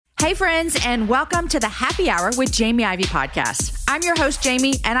Hey friends, and welcome to the Happy Hour with Jamie Ivey podcast. I'm your host,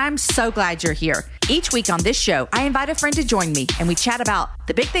 Jamie, and I'm so glad you're here. Each week on this show, I invite a friend to join me, and we chat about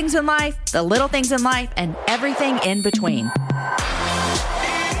the big things in life, the little things in life, and everything in between.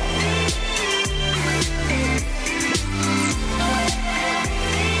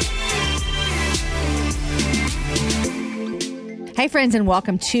 Hey friends, and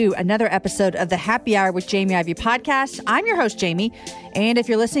welcome to another episode of the Happy Hour with Jamie Ivey podcast. I'm your host, Jamie, and if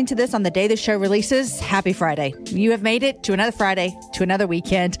you're listening to this on the day the show releases, happy Friday. You have made it to another Friday, to another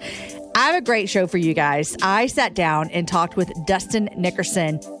weekend. I have a great show for you guys. I sat down and talked with Dustin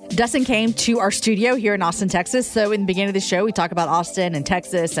Nickerson. Dustin came to our studio here in Austin, Texas. So in the beginning of the show, we talk about Austin and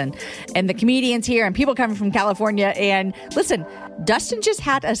Texas and the comedians here and people coming from California. And listen, Dustin just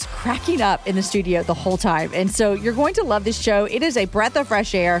had us cracking up in the studio the whole time. And so you're going to love this show. It is a breath of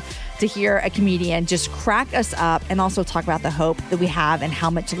fresh air to hear a comedian just crack us up and also talk about the hope that we have and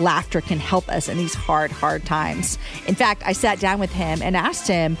how much laughter can help us in these hard times. In fact, I sat down with him and asked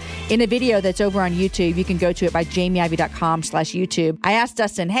him in a video that's over on YouTube. You can go to it by jamieivey.com/YouTube. I asked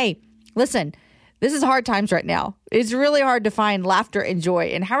Dustin, hey, listen, this is hard times right now. It's really hard to find laughter and joy.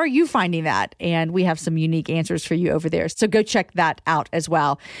 And how are you finding that? And we have some unique answers for you over there. So go check that out as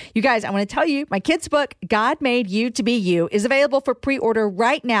well. You guys, I want to tell you, my kids' book, God Made You to Be You, is available for pre-order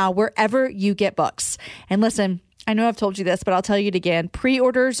right now wherever you get books. And listen, I know I've told you this, but I'll tell you it again.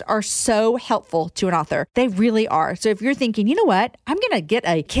 Pre-orders are so helpful to an author. They really are. So if you're thinking, you know what, I'm going to get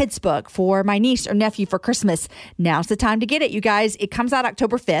a kid's book for my niece or nephew for Christmas, now's the time to get it, you guys. It comes out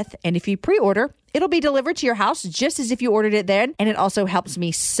October 5th. And if you pre-order, it'll be delivered to your house just as if you ordered it then. And it also helps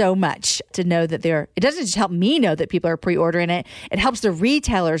me so much to know that it doesn't just help me know that people are pre-ordering it. It helps the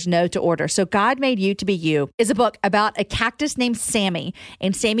retailers know to order. So God Made You to Be You is a book about a cactus named Sammy.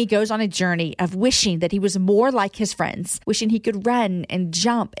 And Sammy goes on a journey of wishing that he was more like his friends, wishing he could run and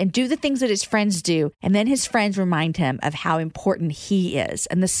jump and do the things that his friends do. And then his friends remind him of how important he is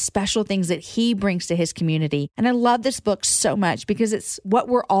and the special things that he brings to his community. And I love this book so much because it's what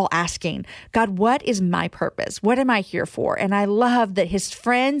we're all asking. God, what is my purpose? What am I here for? And I love that his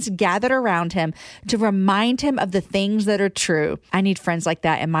friends gathered around him to remind him of the things that are true. I need friends like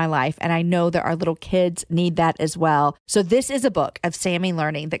that in my life. And I know that our little kids need that as well. So this is a book of Sammy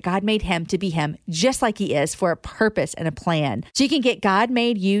learning that God made him to be him just like he is for a purpose and a plan. So you can get God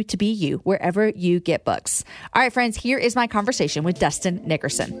Made You to Be You wherever you get books. All right, friends, here is my conversation with Dustin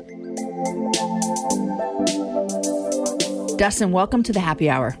Nickerson. Dustin, welcome to the Happy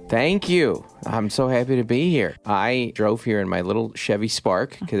Hour. Thank you. I'm so happy to be here. I drove here in my little Chevy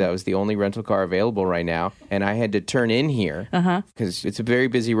Spark because that was the only rental car available right now. And I had to turn in here because it's a very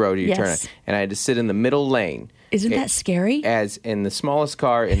busy road you turn on. And I had to sit in the middle lane. Isn't that scary? As in the smallest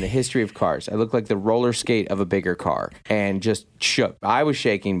car in the history of cars. I looked like the roller skate of a bigger car and just shook. I was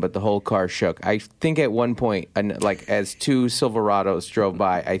shaking, but the whole car shook. I think at one point, like as two Silverados drove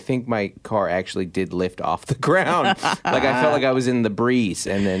by, I think my car actually did lift off the ground. Like I felt like I was in the breeze.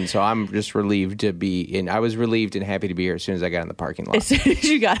 And then so I'm just relieved to be in. I was relieved and happy to be here as soon as I got in the parking lot. As soon as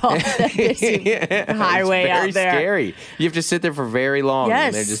you got off that busy highway out there. It's very scary. You have to sit there for very long.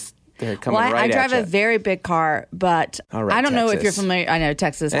 Yes. And they're coming right at you. I drive a very big car, but I don't know if you're familiar. I know,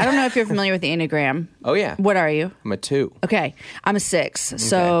 Texas. I don't know if you're familiar with the Enneagram. Oh, yeah. What are you? I'm a 2. Okay. I'm a 6. Okay.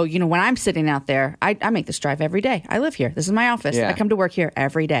 So, when I'm sitting out there, I make this drive every day. I live here. This is my office. Yeah. I come to work here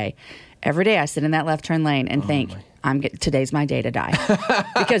every day. Every day I sit in that left turn lane and think, today's my day to die.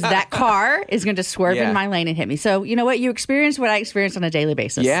 Because that car is going to swerve in my lane and hit me. So, you know what? You experience what I experience on a daily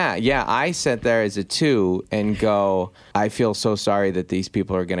basis. Yeah. I sat there as a 2 and go, I feel so sorry that these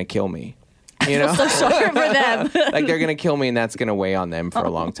people are going to kill me. You know? I feel so sorry for them. Like they're going to kill me and that's going to weigh on them for a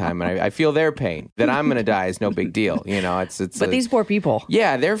long time. And I feel their pain. That I'm going to die is no big deal. But these poor people.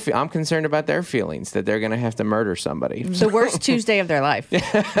 Yeah, I'm concerned about their feelings, that they're going to have to murder somebody. The worst Tuesday of their life.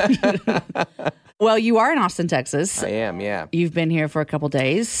 Well, you are in Austin, Texas. I am, yeah. You've been here for a couple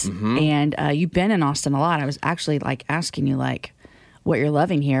days, and you've been in Austin a lot. I was actually asking you what you're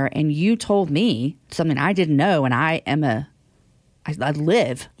loving here, and you told me something I didn't know, and I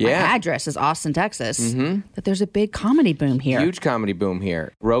live. My address is Austin, Texas. That there's a big comedy boom here. Huge comedy boom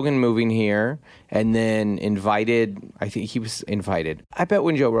here. Rogan moving here, and then invited. I think he was invited. I bet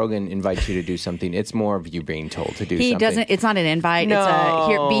when Joe Rogan invites you to do something, it's more of you being told to do something. He doesn't. It's not an invite. No.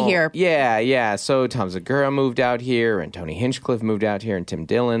 It's be here. Yeah. So Tom Segura moved out here, and Tony Hinchcliffe moved out here, and Tim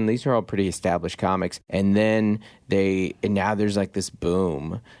Dillon. These are all pretty established comics. And then now there's this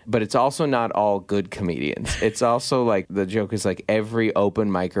boom, but it's also not all good comedians. It's also the joke is every open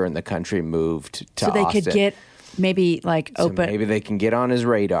micer in the country moved to Austin. So they could get maybe like So open. maybe they can get on his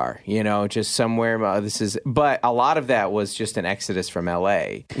radar, just somewhere. But a lot of that was just an exodus from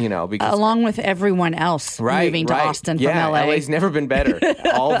LA, because Along with everyone else moving to Austin from LA. LA's never been better.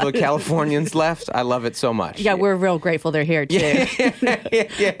 All the Californians left. I love it so much. Yeah, we're real grateful they're here too.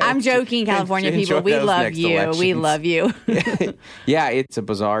 I'm joking, California people. We love you. Elections. We love you. Yeah, it's a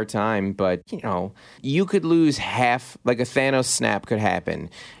bizarre time, but you could lose half, like a Thanos snap could happen,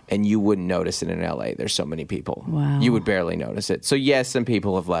 and you wouldn't notice it in LA. There's so many people. Wow. You would barely notice it. So yes, some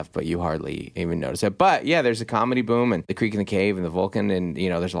people have left, but you hardly even notice it. But yeah, there's a comedy boom, and the Creek and the Cave and the Vulcan, and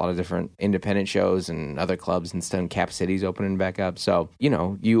there's a lot of different independent shows and other clubs and stuff. Cap City's opening back up. So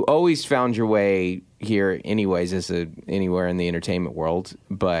you always found your way here anyways anywhere in the entertainment world.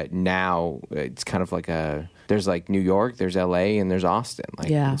 But now it's kind of like there's like New York, there's LA, and there's Austin.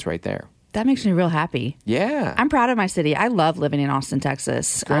 It's right there. That makes me real happy. Yeah. I'm proud of my city. I love living in Austin,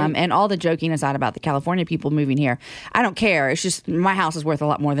 Texas. And all the joking aside about the California people moving here, I don't care. It's just my house is worth a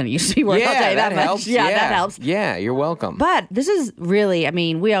lot more than it used to be worth. Yeah, I'll tell you that much. helps. Yeah, that helps. Yeah, you're welcome. But this is really,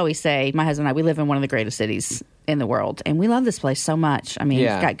 we always say, my husband and I, we live in one of the greatest cities in the world. And we love this place so much.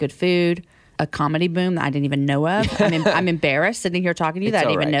 It's got good food, a comedy boom that I didn't even know of. I'm embarrassed sitting here talking to you that I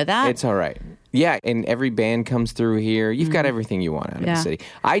didn't even know that. It's all right. Yeah, and every band comes through here. You've got everything you want out of the city.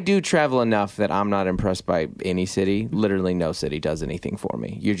 I do travel enough that I'm not impressed by any city. Literally no city does anything for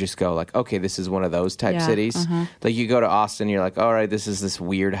me. You just go like, okay, this is one of those type cities. Like you go to Austin, you're like, all right, this is this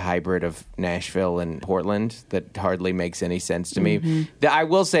weird hybrid of Nashville and Portland that hardly makes any sense to me. I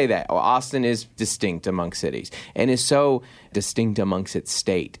will say that Austin is distinct among cities and is so distinct amongst its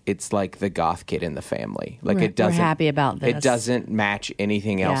state. It's like the goth kid in the family. Like it doesn't. We're happy about this. It doesn't match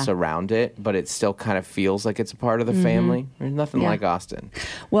anything else around it, but it still kind of feels like it's a part of the family. There's nothing like Austin.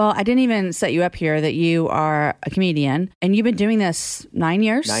 Well, I didn't even set you up here that you are a comedian, and you've been doing this 9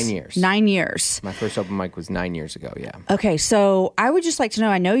 years? 9 years. 9 years. My first open mic was 9 years ago, yeah. Okay, so I would just like to know,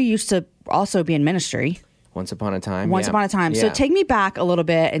 I know you used to also be in ministry. Once upon a time. Once upon a time. So take me back a little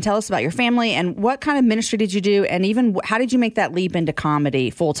bit and tell us about your family and what kind of ministry did you do, and even how did you make that leap into comedy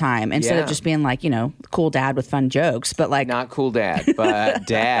full time instead of just being like, cool dad with fun jokes, but like not cool dad, but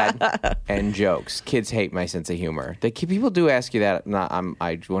dad and jokes. Kids hate my sense of humor. People do ask you that.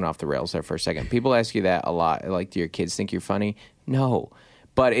 I went off the rails there for a second. People ask you that a lot. Like, do your kids think you're funny? No.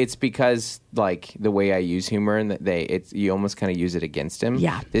 But it's because, like, the way I use humor and you almost kind of use it against him.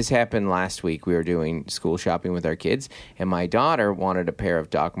 Yeah. This happened last week. We were doing school shopping with our kids, and my daughter wanted a pair of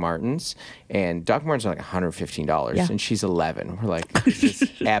Doc Martens, and Doc Martens are like $115, and she's 11. We're like, this is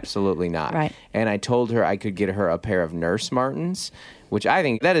absolutely not. Right. And I told her I could get her a pair of Nurse Martens, which I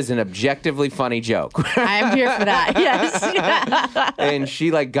think that is an objectively funny joke. I'm here for that. Yes. And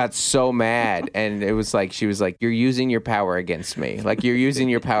she got so mad, and it was like she was like, "You're using your power against me. Like you're using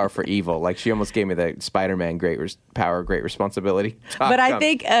your power for evil." Like she almost gave me the Spider-Man power, great responsibility. But I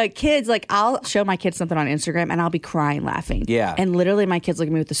think kids, I'll show my kids something on Instagram, and I'll be crying laughing. Yeah. And literally, my kids look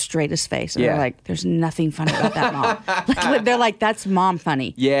at me with the straightest face, and they're like, "There's nothing funny about that, mom." They're like, "That's mom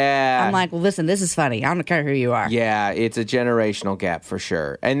funny." Yeah. I'm like, "Well, listen, this is funny. I don't care who you are." Yeah, it's a generational gap for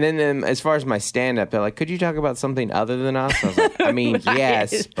sure. And then as far as my stand-up, they're like, "Could you talk about something other than us?" I was like,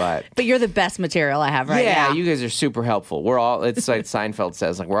 yes, but you're the best material I have right now. Yeah, you guys are super helpful. We're all, it's like Seinfeld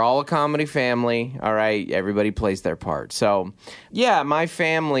says, like, we're all a comedy family. All right, everybody plays their part. So, yeah, my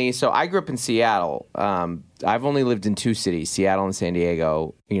family. So I grew up in Seattle. I've only lived in two cities, Seattle and San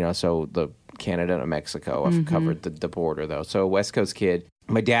Diego. So the Canada and Mexico. I've covered the border though. So West Coast kid.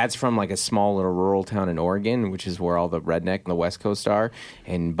 My dad's from a small little rural town in Oregon, which is where all the redneck and the West Coast are.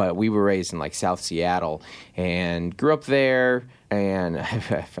 But we were raised in South Seattle and grew up there. And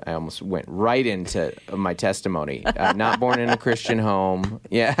I almost went right into my testimony. Not born in a Christian home.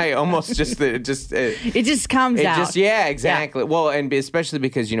 Yeah, I almost it just comes out. Yeah, exactly. Yeah. Well, and especially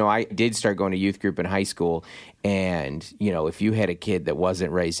because, I did start going to youth group in high school. And, if you had a kid that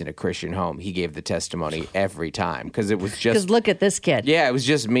wasn't raised in a Christian home, he gave the testimony every time. Because it was just... Because look at this kid. Yeah, it was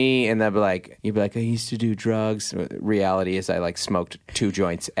just me. And you'd be like, I used to do drugs. Reality is I smoked 2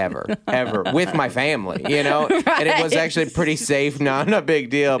 joints ever with my family, Right. And it was actually pretty safe. Not a big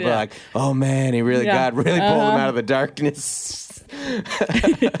deal, but oh man, God really pulled him out of the darkness.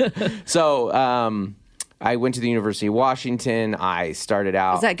 So, I went to the University of Washington. I started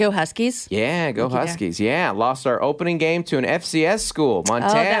out... Is that Go Huskies? Yeah, Go Huskies. Yeah, lost our opening game to an FCS school,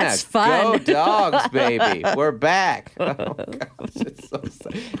 Montana. Oh, that's fun. Go Dogs, baby. We're back. Oh, gosh, it's so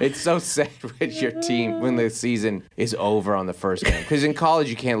sad. It's so sad when the season is over on the first game. Because in college,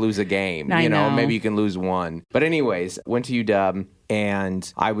 you can't lose a game. I know. Maybe you can lose one. But anyways, went to UW.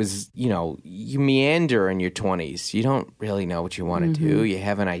 And I was, you meander in your 20s. You don't really know what you want to do. You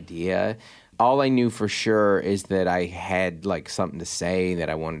have an idea. all I knew for sure is that I had like something to say, that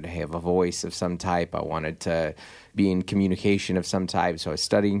I wanted to have a voice of some type. I wanted to be in communication of some type. So I was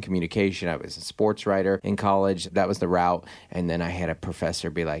studying communication. I was a sports writer in college. That was the route. And then I had a professor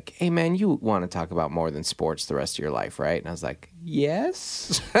be like, hey, man, you want to talk about more than sports the rest of your life, right? And I was like,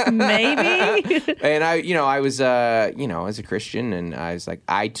 yes. Maybe. And I was as a Christian, and I was like,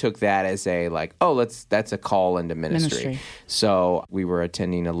 I took that as a like, that's a call into ministry. So we were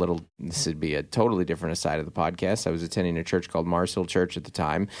attending this would be a totally different side of the podcast. I was attending a church called Mars Hill Church at the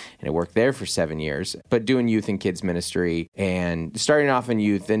time, and I worked there for 7 years, but doing youth and kids ministry, and starting off in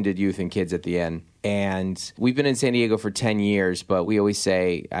youth, then did youth and kids at the end. And we've been in San Diego for 10 years, but we always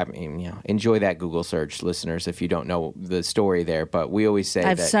say, enjoy that Google search, listeners, if you don't know the story there. But we always say I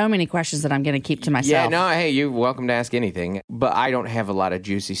have so many questions that I'm going to keep to myself. Yeah, no, hey, you're welcome to ask anything. But I don't have a lot of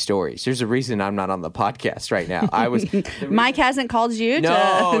juicy stories. There's a reason I'm not on the podcast right now. Mike hasn't called you?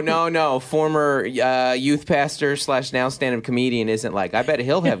 No. Former youth pastor / now stand-up comedian isn't like, I bet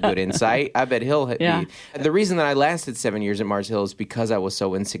he'll have good insight. I bet he'll be. The reason that I lasted 7 years at Mars Hill is because I was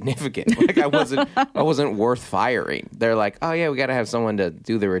so insignificant. Like I wasn't worth firing. They're like, oh yeah, we got to have someone to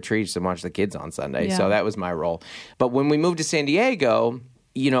do the retreats and watch the kids on Sunday. Yeah. So that was my role. But when we moved to San Diego,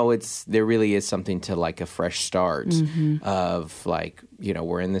 there really is something to like a fresh start of like,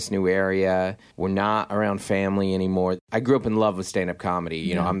 we're in this new area. We're not around family anymore. I grew up in love with stand-up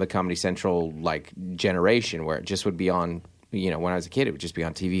comedy. I'm the Comedy Central like generation where it just would be on. When I was a kid, it would just be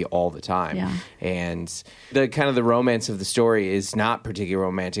on TV all the time. Yeah. And the kind of the romance of the story is not particularly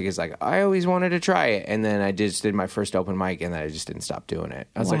romantic. It's like, I always wanted to try it. And then I just did my first open mic, and then I just didn't stop doing it.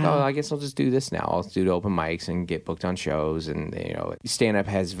 I was like, I guess I'll just do this now. I'll do open mics and get booked on shows. And, stand-up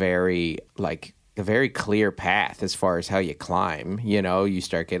has a very clear path as far as how you climb. You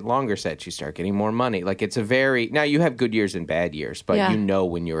start getting longer sets, you start getting more money. Like it's now you have good years and bad years, but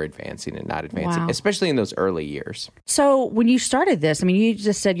when you're advancing and not advancing, especially in those early years. So when you started this, you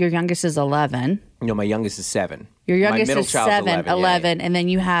just said your youngest is 11. No, my youngest is 7. Your youngest my middle is 7, 11, and then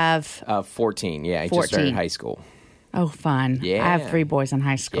you have 14. Yeah, I just started high school. Oh, fun. Yeah. I have 3 boys in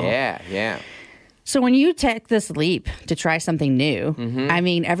high school. Yeah. So when you take this leap to try something new,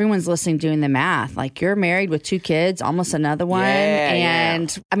 everyone's listening doing the math. Like you're married with 2 kids, almost another one.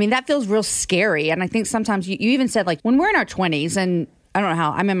 And that feels real scary. And I think sometimes you even said like when we're in our 20s, and I don't know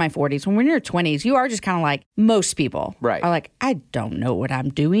how, I'm in my 40s. When we're in your 20s, you are just kind of like most people are like, I don't know what I'm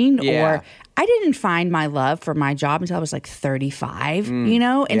doing. Yeah. Or I didn't find my love for my job until I was like 35,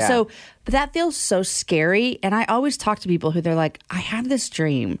 And so but that feels so scary. And I always talk to people who they're like, I have this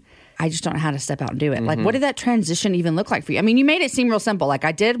dream. I just don't know how to step out and do it. Like, what did that transition even look like for you? You made it seem real simple. Like,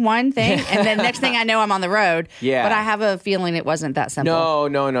 I did one thing, and then next thing I know, I'm on the road. Yeah. But I have a feeling it wasn't that simple.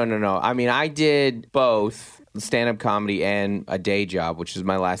 No. I did both stand-up comedy and a day job, which is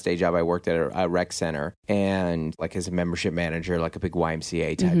my last day job. I worked at a rec center and like as a membership manager, like a big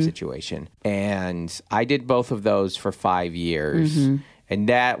YMCA type situation. And I did both of those for 5 years. And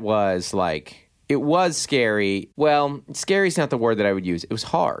that was like... It was scary. Well, scary is not the word that I would use. It was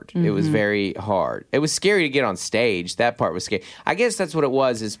hard. It was very hard. It was scary to get on stage. That part was scary. I guess that's what it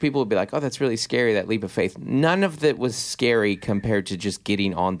was, is people would be like, oh, that's really scary, that leap of faith. None of that was scary compared to just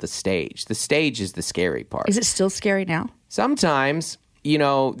getting on the stage. The stage is the scary part. Is it still scary now? Sometimes.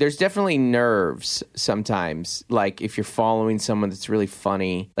 There's definitely nerves sometimes. Like if you're following someone that's really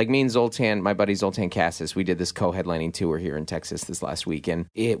funny. Like me and Zoltan, my buddy Zoltan Cassis, we did this co-headlining tour here in Texas this last weekend.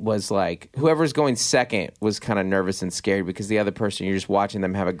 It was like whoever's going second was kind of nervous and scared because the other person, you're just watching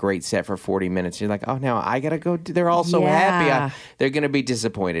them have a great set for 40 minutes. You're like, oh, now I got to go. They're all so happy. They're going to be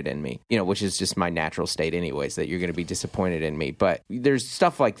disappointed in me, which is just my natural state anyways, that you're going to be disappointed in me. But there's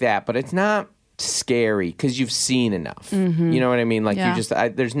stuff like that, but it's not scary because you've seen enough. You know what I mean? Like you just,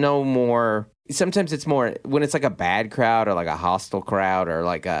 there's no more. Sometimes it's more when it's like a bad crowd or like a hostile crowd or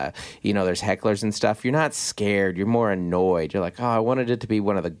like there's hecklers and stuff. You're not scared. You're more annoyed. You're like, oh, I wanted it to be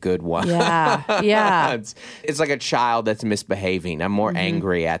one of the good ones. Yeah. It's like a child that's misbehaving. I'm more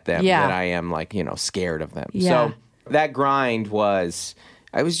angry at them than I am like, scared of them. Yeah. So that grind was...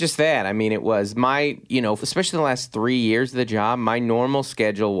 I was just that. It was my, especially the last 3 years of the job, my normal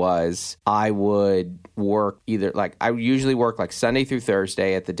schedule was I would work I would usually work like Sunday through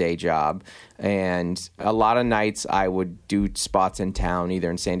Thursday at the day job. And a lot of nights I would do spots in town, either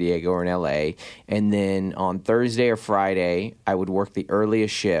in San Diego or in LA. And then on Thursday or Friday, I would work the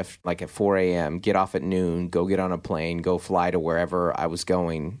earliest shift, like at 4 a.m., get off at noon, go get on a plane, go fly to wherever I was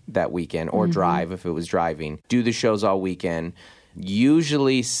going that weekend, or drive if it was driving, do the shows all weekend.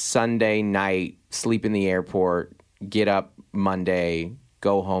 Usually Sunday night, sleep in the airport, get up Monday,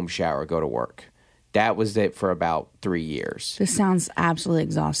 go home, shower, go to work. That was it for about 3 years. This sounds absolutely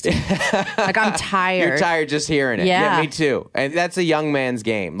exhausting. Like, I'm tired. You're tired just hearing it. Yeah. Me too. And that's a young man's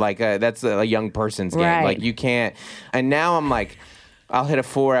game. Like, that's a young person's game. Right. Like, you can't. And now I'm like, I'll hit a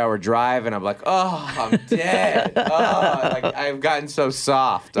 4-hour drive and I'm like, oh, I'm dead. Like, I've gotten so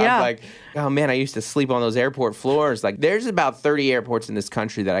soft. Yeah. I'm like, oh man, I used to sleep on those airport floors. Like, there's about 30 airports in this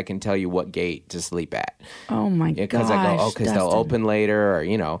country that I can tell you what gate to sleep at. Oh my gosh. Because I go, because they'll open later,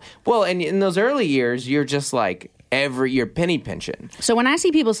 or, Well, and in those early years, you're just like, you're penny pinching. So when I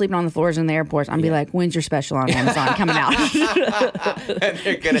see people sleeping on the floors in the airports, I'm be like, when's your special on Amazon coming out? And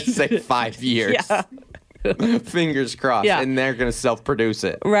they're going to say 5 years. Yeah. Fingers crossed. Yeah. And they're going to self-produce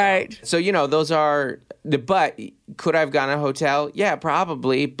it. Right. So, those are but could I have gotten a hotel? Yeah,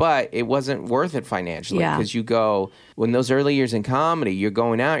 probably. But it wasn't worth it financially. Yeah. Because you go, when those early years in comedy, you're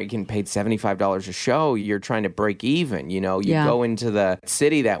going out, you're getting paid $75 a show. You're trying to break even. You go into the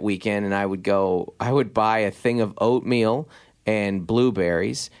city that weekend and I would buy a thing of oatmeal and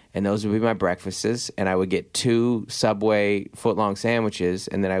blueberries, and those would be my breakfasts, and I would get 2 Subway footlong sandwiches,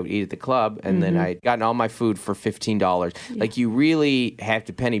 and then I would eat at the club, and then I'd gotten all my food for $15. Yeah. Like, you really have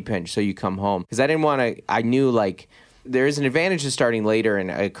to penny pinch so you come home. Because I knew, like, there is an advantage to starting later in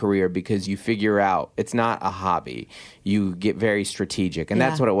a career because you figure out it's not a hobby. You get very strategic. And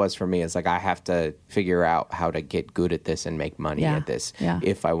that's what it was for me. It's like, I have to figure out how to get good at this and make money at this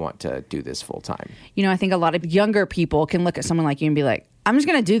if I want to do this full time. I think a lot of younger people can look at someone like you and be like, I'm just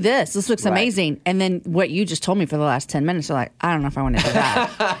going to do this. This looks amazing. And then what you just told me for the last 10 minutes, you're like, I don't know if I want to do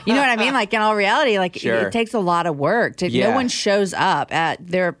that. You know what I mean? Like, in all reality, like, it takes a lot of work. No one shows up at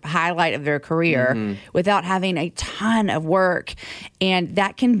their highlight of their career without having a ton of work. And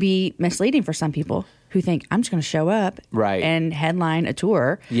that can be misleading for some people who think, I'm just going to show up and headline a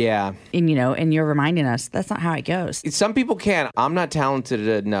tour. Yeah. And, and you're reminding us that's not how it goes. Some people can. I'm not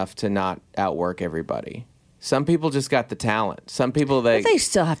talented enough to not outwork everybody. Some people just got the talent. Some people, but they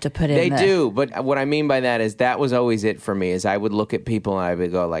still have to put in. They do, but what I mean by that is that was always it for me. Is I would look at people and I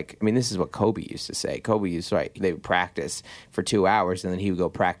would go like, I mean, this is what Kobe used to say. Kobe used to, they would practice for 2 hours and then he would go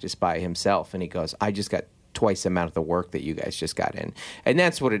practice by himself. And he goes, I just got twice the amount of the work that you guys just got in. And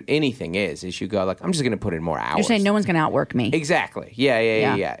that's what anything is you go like, I'm just going to put in more hours. You're saying no one's going to outwork me. Exactly.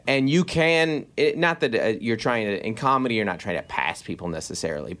 Yeah. And you can, not that you're trying to, in comedy, you're not trying to pass people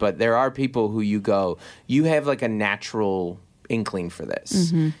necessarily, but there are people who you have like a natural inkling for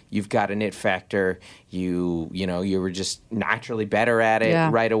this. You've got an it factor. You were just naturally better at it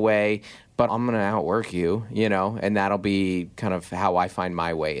right away. But I'm going to outwork you, and that'll be kind of how I find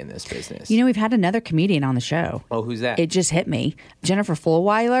my way in this business. We've had another comedian on the show. Oh, who's that? It just hit me. Jennifer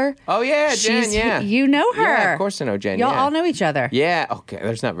Fulwiler. Oh, yeah, Jen, yeah. You know her. Yeah, of course I know Jen, Y'all all know each other. Yeah, okay.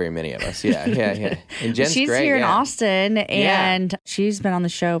 There's not very many of us. Yeah. And Jen's she's great. Here in Austin, and she's been on the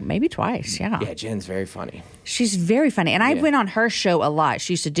show maybe twice, Yeah, Jen's very funny. She's very funny. And I went on her show a lot.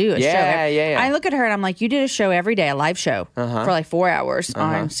 She used to do a show. Yeah. I look at her and I'm like, you did a show every day, a live show for like 4 hours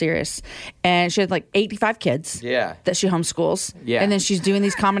on Sirius. And she had like 85 kids that she homeschools. Yeah. And then she's doing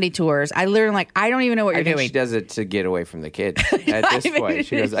these comedy tours. I literally I don't even know what you're doing. She does it to get away from the kids at this point.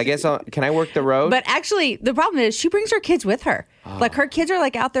 She goes, I guess can I work the road? But actually, the problem is she brings her kids with her. Like, her kids are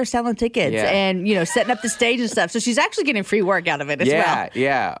like out there selling tickets and, setting up the stage and stuff. So she's actually getting free work out of it as well.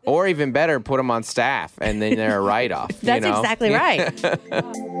 Yeah. Or even better, put them on staff and then they're a write-off. That's exactly right.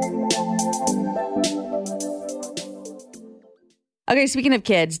 Okay, speaking of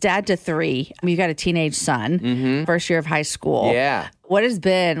kids, dad to 3. You've got a teenage son, first year of high school. Yeah. What has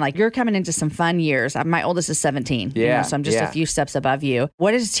been, you're coming into some fun years. My oldest is 17. Yeah. So I'm just a few steps above you.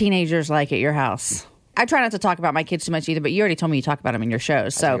 What is teenagers like at your house? I try not to talk about my kids too much either, but you already told me you talk about them in your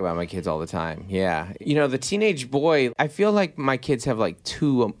shows. So. I talk about my kids all the time. Yeah. The teenage boy, I feel like my kids have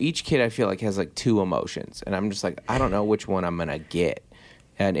each kid I feel like has 2 emotions. And I'm just like, I don't know which one I'm going to get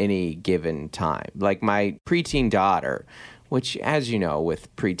at any given time. Like my preteen daughter, which, as you know,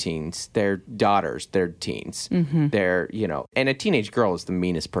 with preteens, they're daughters, they're teens. They're, and a teenage girl is the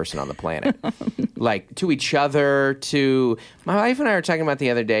meanest person on the planet. To each other, to... My wife and I were talking about the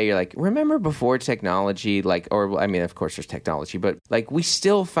other day, you're like, remember before technology, of course there's technology, but, we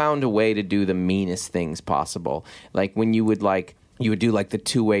still found a way to do the meanest things possible. When you would, you would do the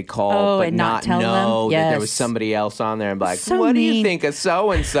 2-way call, but not know that there was somebody else on there and be like, so what mean. do you think of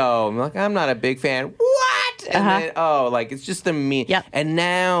so-and-so? I'm like, I'm not a big fan. What? And then, it's just the mean. Yep. And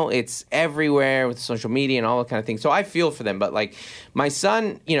now it's everywhere with social media and all that kind of thing. So I feel for them. But my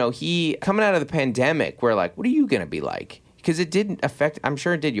son, he coming out of the pandemic, we're like, what are you going to be like? Because it didn't affect, I'm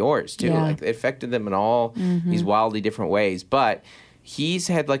sure it did yours too. Yeah. It affected them in all these wildly different ways. But he's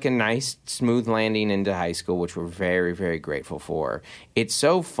had like a nice smooth landing into high school, which we're very, very grateful for. It's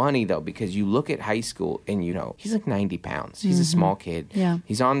so funny though, because you look at high school and he's like 90 pounds. He's a small kid. Yeah.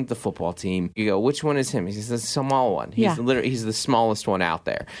 He's on the football team. You go, which one is him? He's the small one. He's the smallest one out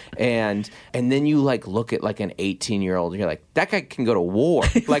there. And then you like look at like an 18-year-old, you're like, that guy can go to war.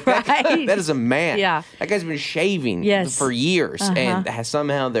 Like that is a man. Yeah. That guy's been shaving for years and has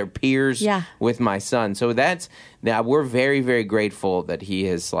somehow they're peers with my son. So we're very, very grateful that he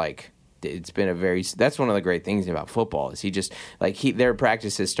has like, that's one of the great things about football is he just like their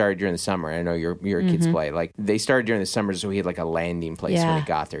practices started during the summer. I know your kids play, like they started during the summer, so he had like a landing place when he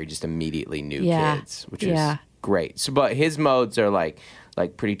got there. He just immediately knew kids, which is great. So, but his modes are like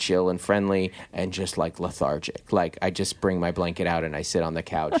pretty chill and friendly and just like lethargic. Like I just bring my blanket out and I sit on the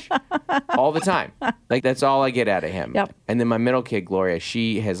couch all the time. Like that's all I get out of him. Yep. And then my middle kid, Gloria,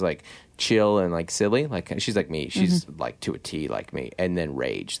 she has like chill and like silly. Like she's like me. She's like to a T like me. And then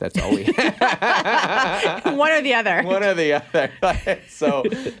rage. That's all we have. One or the other. One or the other. So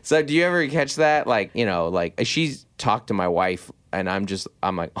do you ever catch that? Like, like she's talked to my wife and I'm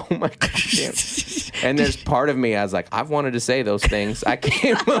like, oh my God. And there's part of me, I was like, I've wanted to say those things. I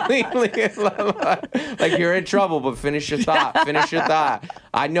can't believe it. Like, you're in trouble, but finish your thought. Finish your thought.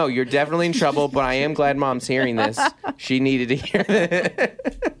 I know you're definitely in trouble, but I am glad Mom's hearing this. She needed to hear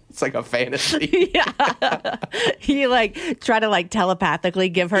it. It's like a fantasy. Yeah. You like try to like telepathically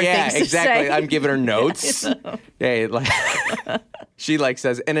give her things to exactly. say. I'm giving her notes. Hey, like she like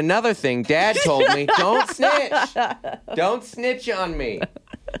says, and another thing, Dad told me, don't snitch. Don't snitch on me.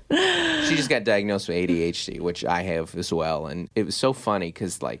 She just got diagnosed with ADHD, which I have as well. And it was so funny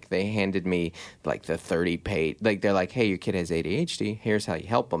because, like, they handed me, like, the 30-page... Like, they're like, hey, your kid has ADHD. Here's how you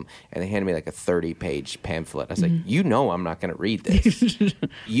help him. And they handed me, like, a 30-page pamphlet. I was like, I'm not going to read this.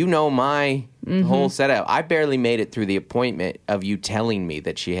 My whole setup. I barely made it through the appointment of you telling me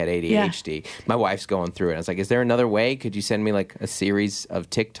that she had ADHD. Yeah. My wife's going through it. I was like, is there another way? Could you send me, like, a series of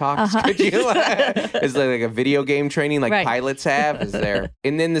TikToks? Could you? Is there, like, a video game training like pilots have? Is there...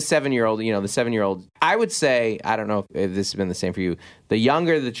 And then the 7-year-old, I would say, I don't know if this has been the same for you, the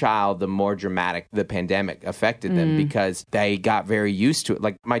younger the child, the more dramatic the pandemic affected them because they got very used to it.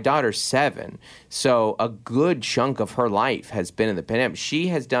 Like, my daughter's 7, so a good chunk of her life has been in the pandemic. She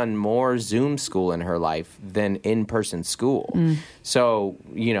has done more Zoom school in her life than in-person school. So,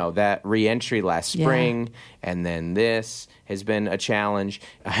 that re-entry last spring and then this has been a challenge.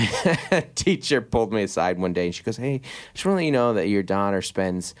 A teacher pulled me aside one day and she goes, hey, I just want to let you know that your daughter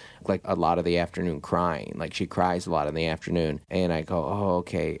spends like a lot of the afternoon crying. Like she cries a lot in the afternoon. And I go, oh,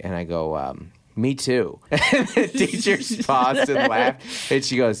 okay. And I go, me too. And the teacher paused and laughed. And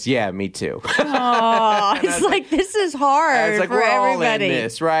she goes, yeah, me too. Oh, it's like, this is hard like, for we're everybody. All in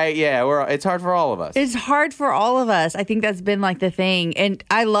this, right? Yeah, it's hard for all of us. It's hard for all of us. I think that's been like the thing. And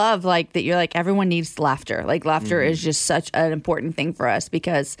I love like that you're like, everyone needs laughter. Like laughter is just such an important thing for us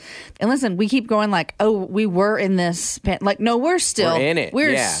because, and listen, we keep going like, oh, we were in this, like, no, we're still in it.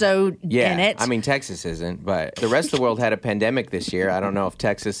 We're so in it. I mean, Texas isn't, but the rest of the world had a pandemic this year. I don't know if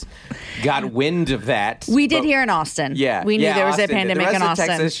Texas got wind of that. We did here in Austin. Yeah. We knew there was Austin. a pandemic in Austin. The rest of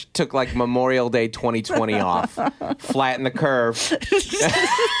Texas took like Memorial Day 2020 off. Flatten the curve.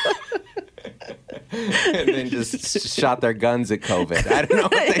 And then just shot their guns at COVID. I don't know.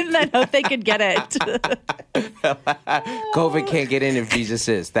 And then hope they could get it. COVID can't get in if Jesus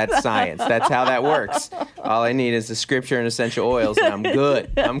is. That's science. That's how that works. All I need is the scripture and essential oils, and I'm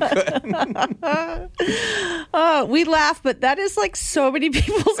good. We laugh, but that is like so many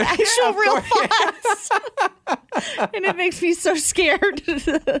people's actual real thoughts. And it makes me so scared.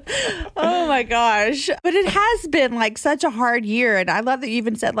 Oh my gosh. But it has been like such a hard year. And I love that you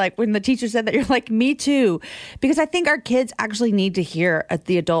even said like when the teacher said that, you're like, me too. Because I think our kids actually need to hear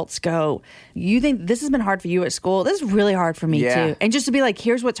the adults go, you think this has been hard for you at school? This is really hard for me too. And just to be like,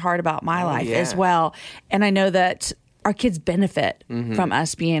 here's what's hard about my life as well. And I know that our kids benefit from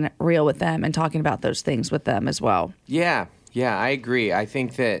us being real with them and talking about those things with them as well. Yeah, I agree. I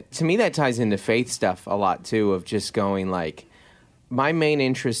think that, to me, that ties into faith stuff a lot, too, of just going, like, my main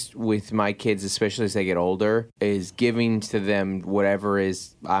interest with my kids, especially as they get older, is giving to them whatever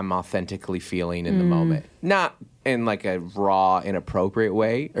is I'm authentically feeling in the moment. Not in, like, a raw, inappropriate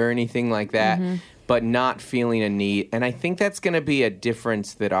way or anything like that, but not feeling a need. And I think that's going to be a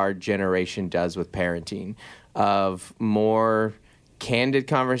difference that our generation does with parenting, of more candid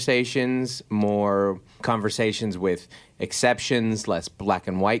conversations, more conversations with exceptions, less black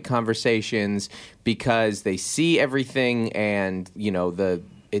and white conversations, because they see everything and, the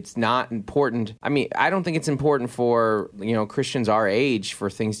it's not important. I mean, I don't think it's important for, Christians our age for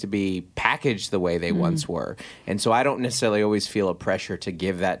things to be packaged the way they once were. And so I don't necessarily always feel a pressure to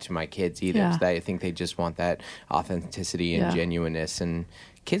give that to my kids either. Yeah. I think they just want that authenticity and genuineness. And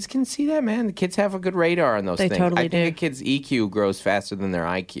kids can see that, man. The kids have a good radar on those things. Totally I think a kid's EQ grows faster than their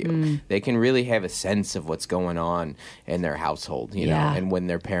IQ. They can really have a sense of what's going on in their household, you know, and when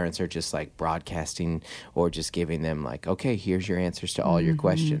their parents are just like broadcasting or just giving them like, okay, here's your answers to all your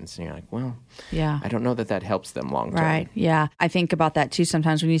questions. And you're like, well, I don't know that helps them long term. Right. Yeah. I think about that too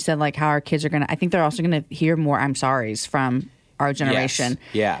sometimes when you said like how our kids are going to, I think they're also going to hear more I'm sorry's from our generation.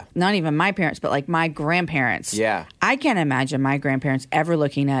 Yes. Yeah. Not even my parents, but like my grandparents. Yeah. I can't imagine my grandparents ever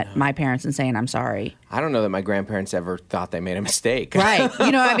looking at my parents and saying, I'm sorry. I don't know that my grandparents ever thought they made a mistake. Right.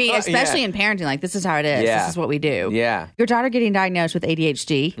 You know what I mean? Especially in parenting, like this is how it is. Yeah. This is what we do. Yeah. Your daughter getting diagnosed with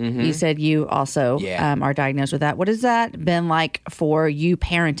ADHD. You said you also are diagnosed with that. What has that been like for you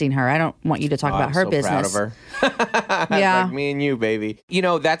parenting her? I don't want you to talk about her business. Proud of her. Yeah. Like me and you, baby. You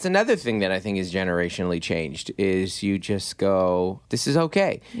know, that's another thing that I think is generationally changed is you just go, this is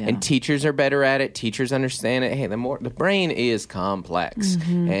okay. Yeah. And teachers are better at it. Teachers understand it. Hey, the brain is complex.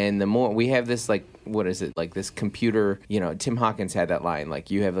 And the more we have this like, what is it, like this computer, Tim Hawkins had that line, like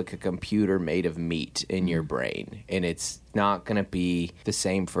you have like a computer made of meat in your brain, and it's not going to be the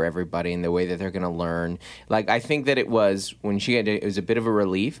same for everybody in the way that they're going to learn. Like, I think that it was, when it was a bit of a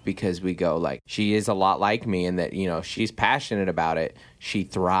relief because we go like, she is a lot like me in that, she's passionate about it, she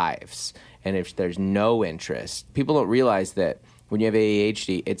thrives. And if there's no interest, people don't realize that when you have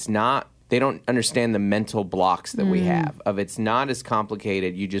ADHD, they don't understand the mental blocks that we have. It's not as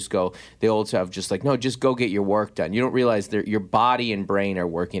complicated. You just go, the old stuff, just like, no, just go get your work done. You don't realize that your body and brain are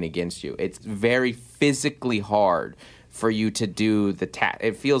working against you. It's very physically hard for you to do the task.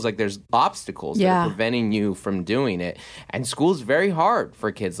 It feels like there's obstacles that are preventing you from doing it. And school's very hard for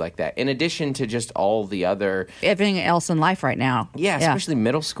kids like that, in addition to just all the other... everything else in life right now. Yeah, especially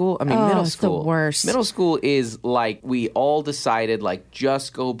middle school. I mean, middle school. It's the worst. Middle school is like, we all decided, like,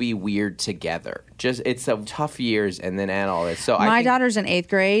 just go be weird together. It's a tough years, and then add all this. So my daughter's in 8th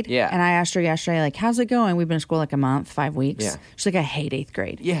grade, Yeah. and I asked her yesterday, like, how's it going? We've been in school like a month, 5 weeks. Yeah. She's like, I hate 8th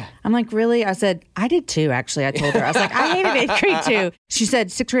grade. Yeah. I'm like, really? I said, I did too, actually. I told her. I was like, I hated 8th grade too. She said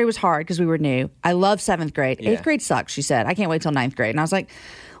 6th grade was hard because we were new. I love 7th grade. 8th grade sucks, she said. I can't wait till 9th grade. And I was like,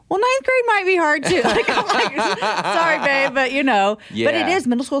 well, 9th grade might be hard too. Like, I'm like, sorry, babe, but But it is.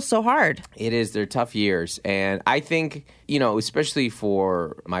 Middle school is so hard. It is. They're tough years. And I think, especially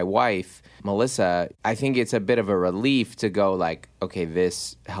for my wife, Melissa, I think it's a bit of a relief to go like, okay,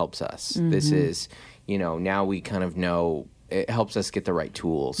 this helps us. This is, now we kind of know, it helps us get the right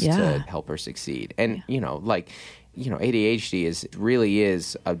tools to help her succeed. And, ADHD really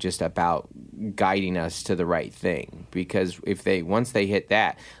is just about guiding us to the right thing, because once they hit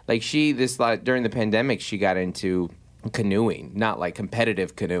that, like during the pandemic, she got into canoeing, not like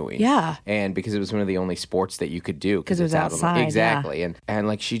competitive canoeing. Yeah. And because it was one of the only sports that you could do. Because it was outside. Exactly. Yeah. And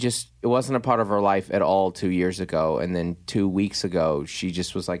like it wasn't a part of her life at all 2 years ago. And then 2 weeks ago, she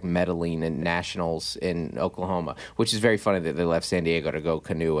just was like medaling in nationals in Oklahoma, which is very funny that they left San Diego to go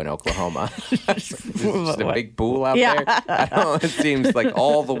canoe in Oklahoma. Just a big pool out there. I don't know. It seems like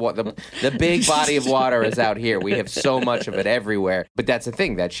all the big body of water is out here. We have so much of it everywhere. But that's the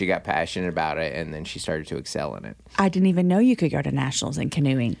thing, that she got passionate about it, and then she started to excel in it. I didn't even know you could go to nationals in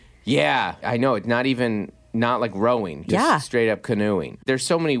canoeing. Yeah, I know. It's not like rowing, just straight up canoeing. There's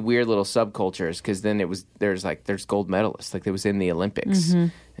so many weird little subcultures, because then there's gold medalists, like it was in the Olympics.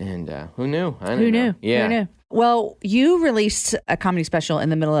 And who knew? Who knew? Yeah. Who knew? Well, you released a comedy special in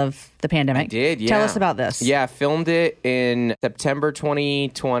the middle of the pandemic. I did, yeah. Tell us about this. Yeah, filmed it in September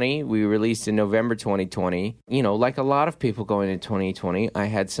 2020. We released in November 2020. Like a lot of people going into 2020, I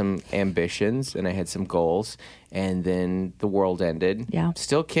had some ambitions and I had some goals. And then the world ended. Yeah.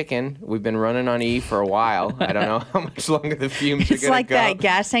 Still kicking. We've been running on E for a while. I don't know how much longer the fumes are going to go. It's like that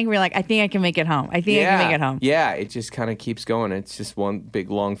gas tank where you're like, I think I can make it home. I can make it home. Yeah, it just kind of keeps going. It's just one big,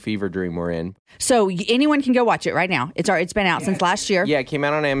 long fever dream we're in. So anyone can go watch it right now. It's been out since last year. Yeah, it came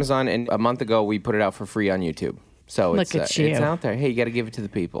out on Amazon, and a month ago we put it out for free on YouTube. So it's out there. Hey, you got to give it to the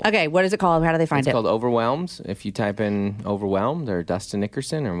people. Okay, what is it called? How do they find it? It's called Overwhelmed. If you type in Overwhelmed or Dustin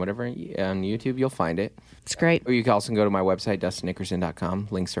Nickerson or whatever on YouTube, you'll find it. It's great. Or you can also go to my website, DustinNickerson.com.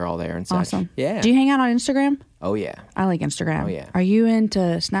 Links are all there and such. Awesome. Yeah. Do you hang out on Instagram? Oh, yeah. I like Instagram. Oh, yeah. Are you into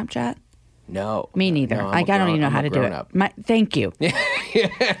Snapchat? No. Me neither. No, I don't even know how to do it. Thank you.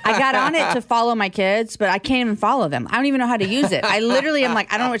 I got on it to follow my kids, but I can't even follow them. I don't even know how to use it. I literally am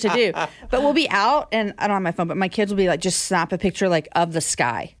like, I don't know what to do. But we'll be out, and I don't have my phone, but my kids will be like, just snap a picture like of the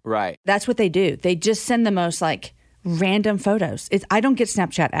sky. Right. That's what they do. They just send the most like random photos. I don't get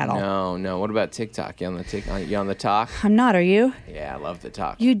Snapchat at all. No. What about TikTok? You on the talk? I'm not. Are you? Yeah, I love the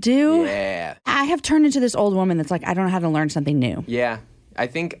talk. You do? Yeah. I have turned into this old woman that's like, I don't know how to learn something new. Yeah. I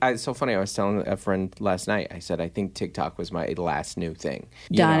think it's so funny. I was telling a friend last night, I said, I think TikTok was my last new thing.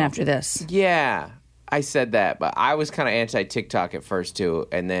 Done after this. Yeah. I said that, but I was kind of anti-TikTok at first, too.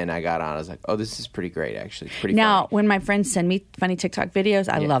 And then I got on. I was like, oh, this is pretty great, actually. It's pretty Now, funny. when my friends send me funny TikTok videos,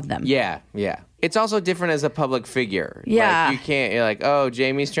 I love them. Yeah. It's also different as a public figure. Yeah. Like, you're like, oh,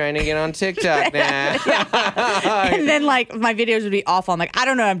 Jamie's trying to get on TikTok now. And then, like, my videos would be awful. I'm like, I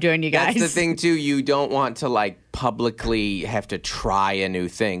don't know what I'm doing, you guys. That's the thing, too. You don't want to, like, publicly have to try a new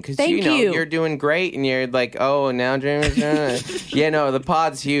thing. Because, you're doing great, and you're like, oh, now Jamie's doing it. Yeah, no, the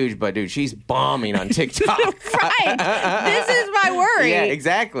pod's huge, but, dude, she's bombing on TikTok. Right. This is my worry. Yeah,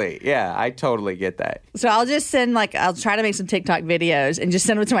 exactly. Yeah, I totally get that. So I'll just send, I'll try to make some TikTok videos and just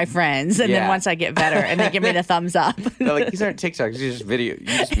send them to my friends. And then once I get better, and they give me the thumbs up. They're like, these aren't TikToks, these are just video. You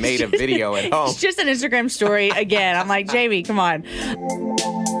just made a video at home. It's just an Instagram story again. I'm like, Jamie, come on.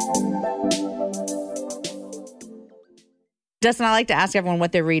 Dustin, I like to ask everyone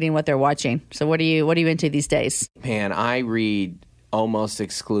what they're reading, what they're watching. So what are you into these days? Man, I read almost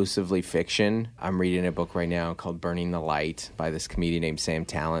exclusively fiction. I'm reading a book right now called Burning the Light by this comedian named Sam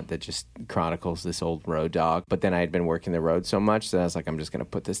Talent that just chronicles this old road dog. But then I had been working the road so much that I was like, I'm just going to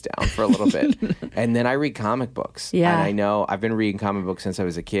put this down for a little bit. And then I read comic books. Yeah. And I know I've been reading comic books since I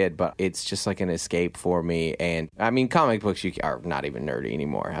was a kid, but it's just like an escape for me. And I mean, comic books are not even nerdy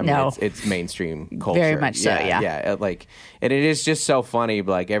anymore. I mean, it's mainstream culture. Very much so, yeah. Yeah. And it is just so funny.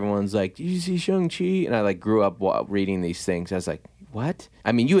 Like, everyone's like, did you see Shang-Chi? And I grew up reading these things. I was like, what?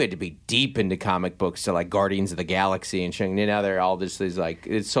 I mean, you had to be deep into comic books to Guardians of the Galaxy and Shang. Now they're all just these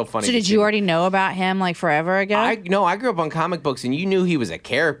it's so funny. So did you already know about him forever ago? I grew up on comic books, and you knew he was a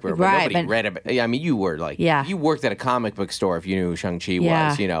character, but nobody read about. I mean, you were you worked at a comic book store if you knew who Shang-Chi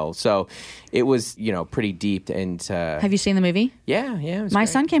was, So it was pretty deep into. Have you seen the movie? Yeah. It was My great.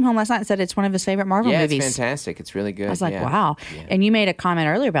 son came home last night and said it's one of his favorite Marvel movies. Yeah, it's fantastic. It's really good. I was like, wow. Yeah. And you made a comment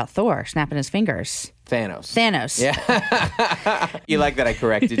earlier about Thor snapping his fingers. Thanos. Yeah. You like that I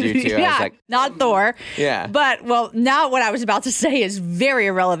corrected you too? Yeah, I was like, not Thor. Yeah. But, now what I was about to say is very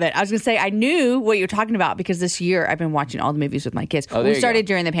irrelevant. I was going to say I knew what you were talking about because this year I've been watching all the movies with my kids. Oh, we started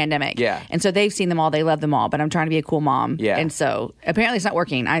during the pandemic. Yeah. And so they've seen them all. They love them all. But I'm trying to be a cool mom. Yeah. And so apparently it's not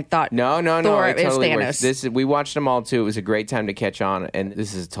working. I thought No. Thor It is totally Thanos. works. We watched them all too. It was a great time to catch on. And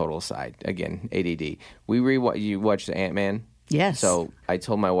this is a total aside. Again, ADD. You watched Ant-Man? Yes. So I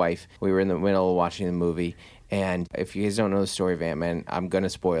told my wife, we were in the middle of watching the movie. And if you guys don't know the story of Ant-Man, I'm going to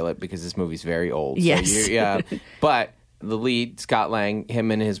spoil it because this movie's very old. Yes. So but the lead, Scott Lang,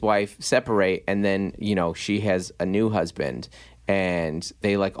 him and his wife separate. And then, she has a new husband. And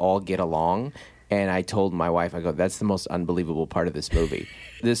they all get along. And I told my wife, I go, that's the most unbelievable part of this movie.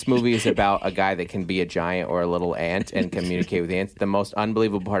 This movie is about a guy that can be a giant or a little ant and communicate with ants. The most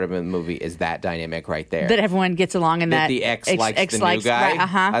unbelievable part of the movie is that dynamic right there. That everyone gets along and that the ex likes the new guy.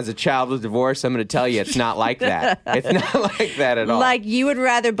 Right, As a child with divorce, I'm going to tell you, it's not like that. It's not like that at all. Like you would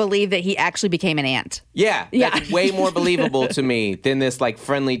rather believe that he actually became an ant. Yeah. That's way more believable to me than this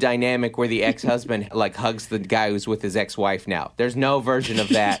friendly dynamic where the ex-husband hugs the guy who's with his ex-wife now. There's no version of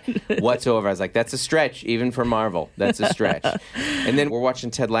that whatsoever. I was like, that's a stretch, even for Marvel. That's a stretch. And then we're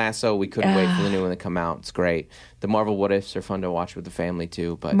watching Ted Lasso. We couldn't wait for the new one to come out. It's great. The Marvel What Ifs are fun to watch with the family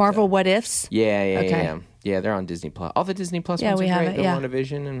too. But Marvel What Ifs? Yeah. Yeah, they're on Disney Plus. All the Disney Plus ones are great. The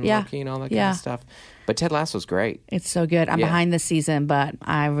WandaVision and Loki and all that kind of stuff. But Ted Lasso's great. It's so good. I'm behind this season, but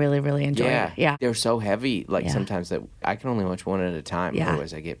I really, really enjoy it. Yeah. They're so heavy, sometimes that I can only watch one at a time. Yeah.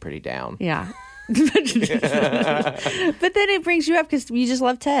 Otherwise, I get pretty down. Yeah. But then it brings you up because you just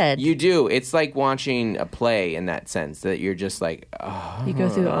love Ted. You do. It's like watching a play in that sense that you're just you go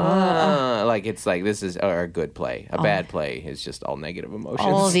through it's like this is a good play. A bad play is just all negative emotions.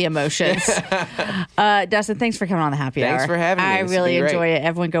 All the emotions. Dustin, thanks for coming on the Happy Hour. Thanks for having me. I really enjoy it.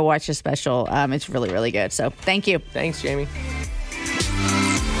 Everyone go watch the special. It's really, really good. So thank you. Thanks, Jamie.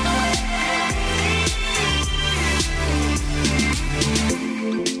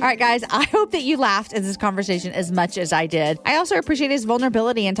 All right, guys, I hope that you laughed at this conversation as much as I did. I also appreciate his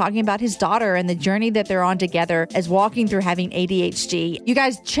vulnerability in talking about his daughter and the journey that they're on together as walking through having ADHD. You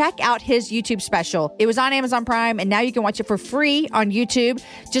guys check out his YouTube special. It was on Amazon Prime, and now you can watch it for free on YouTube.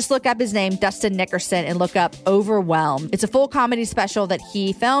 Just look up his name, Dustin Nickerson, and look up Overwhelmed. It's a full comedy special that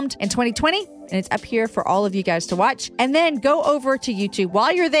he filmed in 2020. And it's up here for all of you guys to watch. And then go over to YouTube.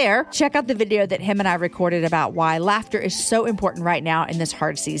 While you're there, check out the video that him and I recorded about why laughter is so important right now in this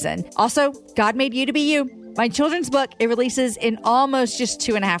hard season. Also, God made you to be you. My children's book, it releases in almost just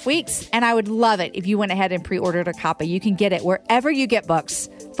 2.5 weeks, and I would love it if you went ahead and pre-ordered a copy. You can get it wherever you get books.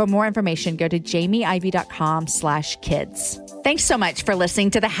 For more information, go to jamieivy.com/kids. Thanks so much for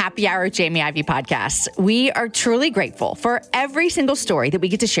listening to the Happy Hour with Jamie Ivy podcast. We are truly grateful for every single story that we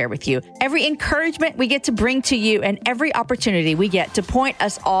get to share with you, every encouragement we get to bring to you, and every opportunity we get to point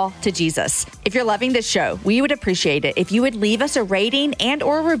us all to Jesus. If you're loving this show, we would appreciate it if you would leave us a rating and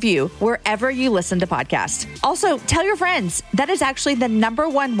or review wherever you listen to podcasts. Also, tell your friends. That is actually the number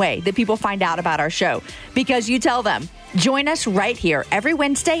one way that people find out about our show, because you tell them. Join us right here every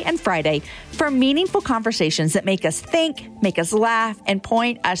Wednesday and Friday for meaningful conversations that make us think, make us laugh, and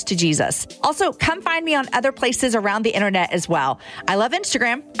point us to Jesus. Also, come find me on other places around the internet as well. I love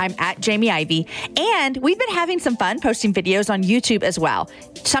Instagram. I'm at Jamie Ivy. And we've been having some fun posting videos on YouTube as well.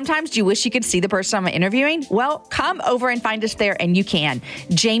 Sometimes do you wish you could see the person I'm interviewing? Well, come over and find us there, and you can.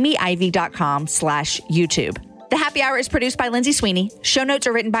 jamieivy.com/YouTube. The Happy Hour is produced by Lindsay Sweeney. Show notes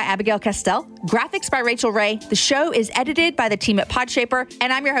are written by Abigail Castell. Graphics by Rachel Ray. The show is edited by the team at Podshaper.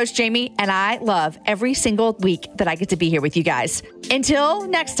 And I'm your host, Jamie, and I love every single week that I get to be here with you guys. Until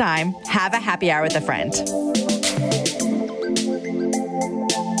next time, have a happy hour with a friend.